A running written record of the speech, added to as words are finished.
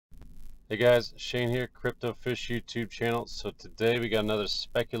Hey guys, Shane here, CryptoFish YouTube channel. So today we got another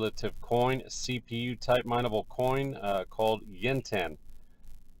speculative coin, CPU type mineable coin called YenTen.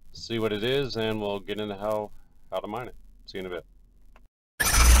 See what it is, and we'll get into how to mine it. See you in a bit.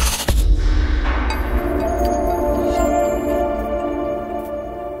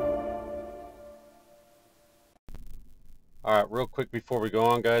 Alright, real quick before we go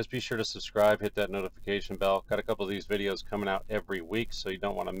on, guys, be sure to subscribe, hit that notification bell. Got a couple of these videos coming out every week, so you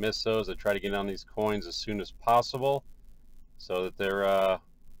don't want to miss those. I try to get on these coins as soon as possible so that they're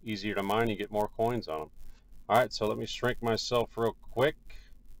easier to mine. You get more coins on them. Alright, so let me shrink myself real quick.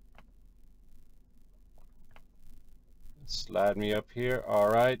 Slide me up here.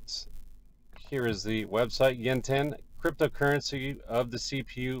 Alright, here is the website, YenTen, cryptocurrency of the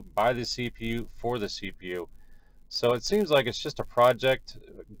CPU, by the CPU, for the CPU. So it seems like it's just a project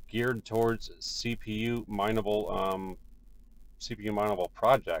geared towards CPU mineable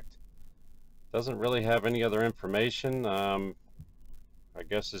project. Doesn't really have any other information. I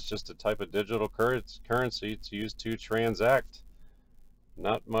guess it's just a type of digital currency it's used to transact.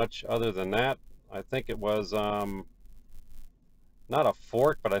 Not much other than that. I think it was not a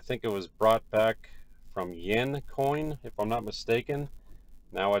fork, but I think it was brought back from Grincoin, if I'm not mistaken.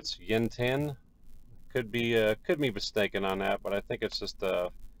 Now it's YenTen. Could be mistaken on that, but I think it's just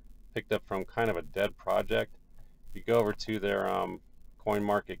picked up from kind of a dead project. If you go over to their coin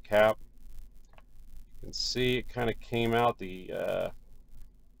market cap, you can see it kind of came out the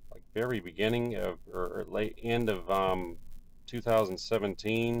like very beginning of or late end of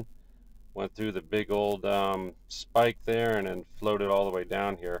 2017. Went through the big old spike there and then floated all the way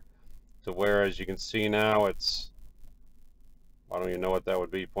down here to where, as you can see now, it's, I don't even know what that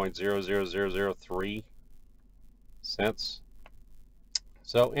would be, 0.00003 cents.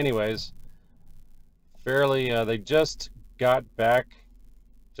 So anyways, fairly they just got back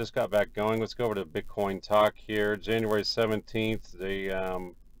going. Let's go over to Bitcoin talk here. January 17th, they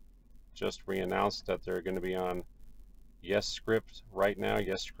just re-announced that they're going to be on YescryptR right now,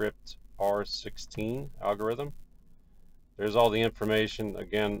 YescryptR16 algorithm. There's all the information.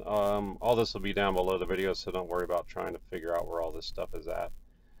 Again, all this will be down below the video, so don't worry about trying to figure out where all this stuff is at.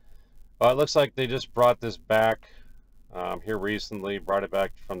 It looks like they just brought this back here recently, brought it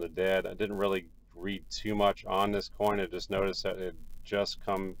back from the dead. I didn't really read too much on this coin. I just noticed that it just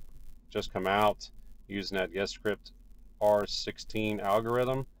come out using that YescryptR16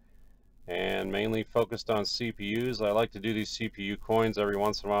 algorithm, and mainly focused on CPUs. I like to do these CPU coins every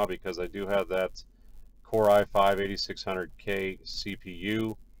once in a while because I do have that Core i5-8600K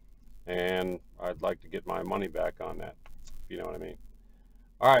CPU, and I'd like to get my money back on that, if you know what I mean.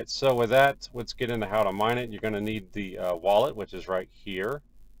 Alright, so with that, let's get into how to mine it. You're going to need the wallet, which is right here.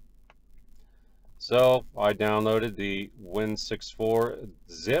 So I downloaded the Win64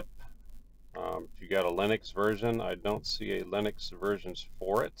 zip. If you got a Linux version, I don't see a Linux versions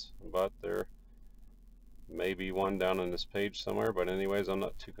for it, but there may be one down on this page somewhere. But anyways, I'm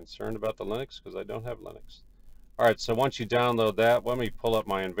not too concerned about the Linux because I don't have Linux. Alright, so once you download that, let me pull up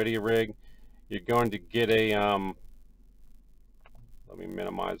my NVIDIA rig. You're going to get a let me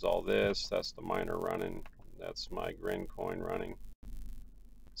minimize all this. That's the miner running. That's my Grincoin running.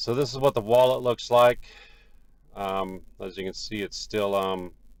 So this is what the wallet looks like. As you can see, it's still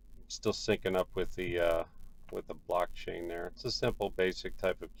syncing up with the blockchain there. It's a simple, basic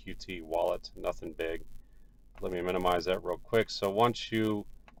type of Qt wallet, nothing big. Let me minimize that real quick. So once you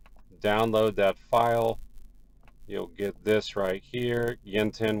download that file, you'll get this right here,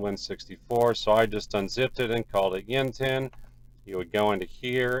 YenTen Win64. So I just unzipped it and called it YenTen. You would go into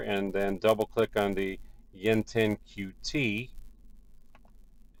here and then double click on the YenTen Qt,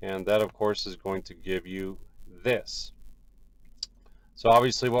 and that of course is going to give you this. So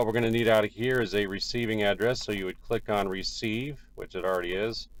obviously what we're going to need out of here is a receiving address, so you would click on receive, which it already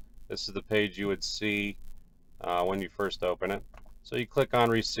is. This is the page you would see when you first open it. So you click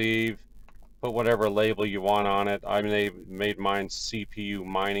on receive, put whatever label you want on it. I made mine CPU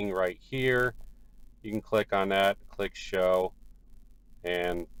mining right here. You can click on that, click show,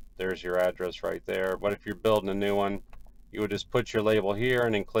 and there's your address right there. But if you're building a new one, you would just put your label here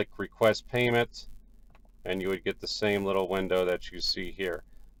and then click request payment, and you would get the same little window that you see here.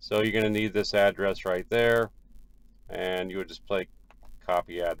 So you're going to need this address right there, and you would just play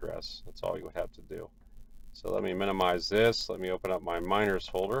copy address. That's all you would have to do. So let me minimize this. Let me open up my miners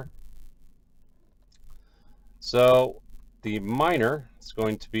folder. So the miner is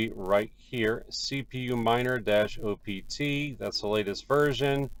going to be right here, cpuminer-opt. That's the latest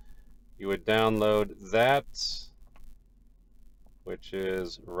version. You would download that, which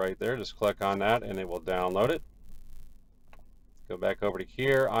is right there. Just click on that and it will download it. Go back over to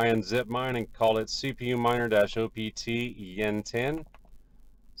here, zip mine, and call it cpuminer-opt YenTen.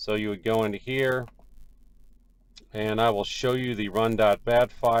 So you would go into here, and I will show you the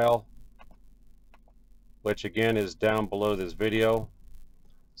run.bat file, which again is down below this video.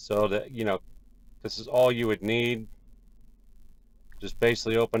 So that, you know, this is all you would need. Just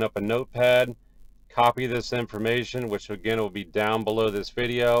basically open up a notepad, copy this information, which again will be down below this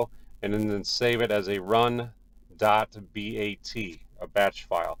video, and then save it as a run.bat, a batch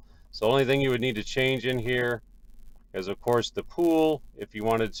file. So the only thing you would need to change in here is, of course, the pool, if you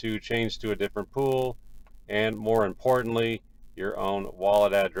wanted to change to a different pool, and more importantly, your own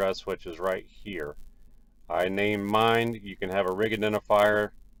wallet address, which is right here. I named mine. You can have a rig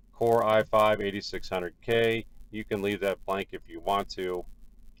identifier, Core i5 8600K. You can leave that blank if you want to,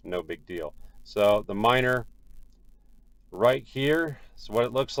 no big deal. So the miner right here is what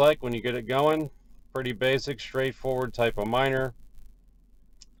it looks like when you get it going. Pretty basic, straightforward type of miner.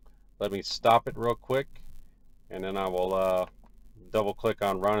 Let me stop it real quick, and then I will double click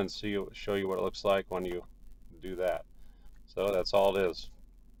on run and show you what it looks like when you do that. So that's all it is.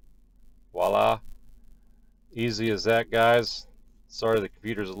 Voila. Easy as that, guys. Sorry the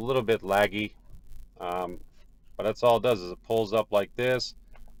computer's a little bit laggy, but that's all it does, is it pulls up like this.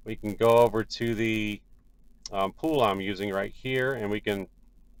 We can go over to the pool I'm using right here, and we can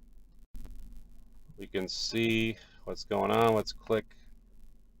see what's going on. Let's click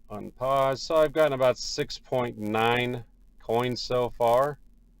on pause. So I've gotten about 6.9 coins so far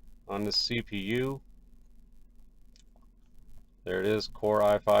on the CPU. There it is, Core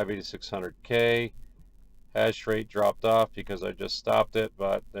i5 8600K. Hash rate dropped off because I just stopped it,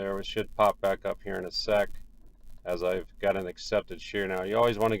 but there it should pop back up here in a sec as I've got an accepted share now. You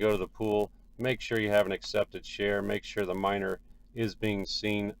always want to go to the pool, make sure you have an accepted share, make sure the miner is being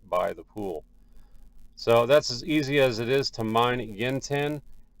seen by the pool. So that's as easy as it is to mine YenTen.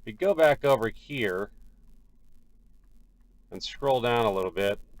 If you go back over here and scroll down a little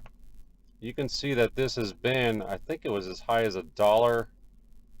bit, you can see that this has been, I think it was as high as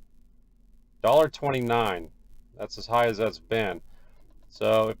 $1.29. That's as high as that's been.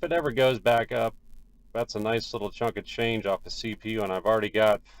 So if it ever goes back up, that's a nice little chunk of change off the CPU, and I've already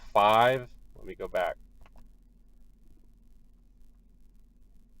got 5. Let me go back.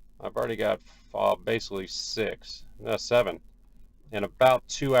 I've already got basically 7. In about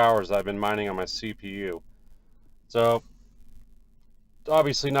 2 hours I've been mining on my CPU. So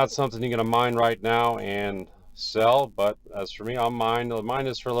obviously not something you're going to mine right now and sell, but as for me, I'll mine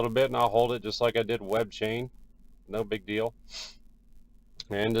this for a little bit, and I'll hold it just like I did web chain. No big deal.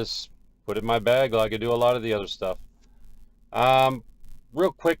 And just put it in my bag like I do a lot of the other stuff.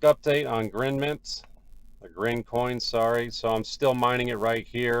 Real quick update on Grincoin, sorry. So I'm still mining it right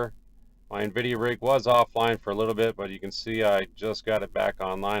here. My NVIDIA rig was offline for a little bit, but you can see I just got it back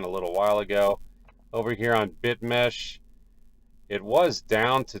online a little while ago. Over here on BitMesh, it was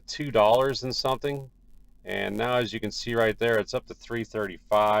down to $2 and something, and now as you can see right there, it's up to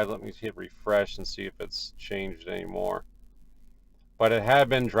 $3.35. Let me hit refresh and see if it's changed anymore. But it had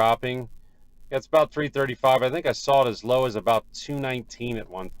been dropping. It's about $3.35. I think I saw it as low as about $2.19 at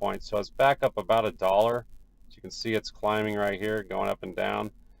one point, so it's back up about $1. As you can see, it's climbing right here, going up and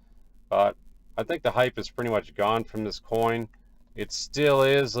down. But I think the hype is pretty much gone from this coin. It still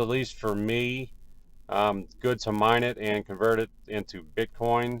is, at least for me, good to mine it and convert it into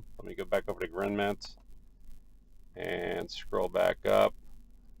Bitcoin. Let me go back over to Grinmint and scroll back up.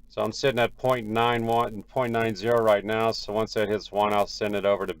 So I'm sitting at 0.91 and 0.90 right now. So once that hits 1, I'll send it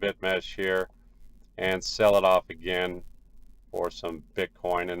over to BitMesh here and sell it off again for some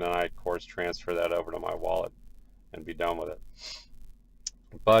Bitcoin. And then I, of course, transfer that over to my wallet and be done with it.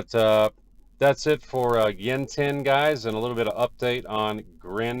 But that's it for YenTen, guys, and a little bit of update on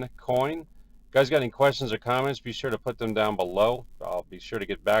Grincoin. Guys, got any questions or comments, be sure to put them down below. I'll be sure to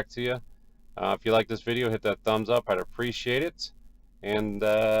get back to you. If you like this video, hit that thumbs up. I'd appreciate it. And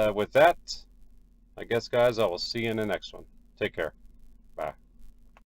with that, I guess, guys, I will see you in the next one. Take care.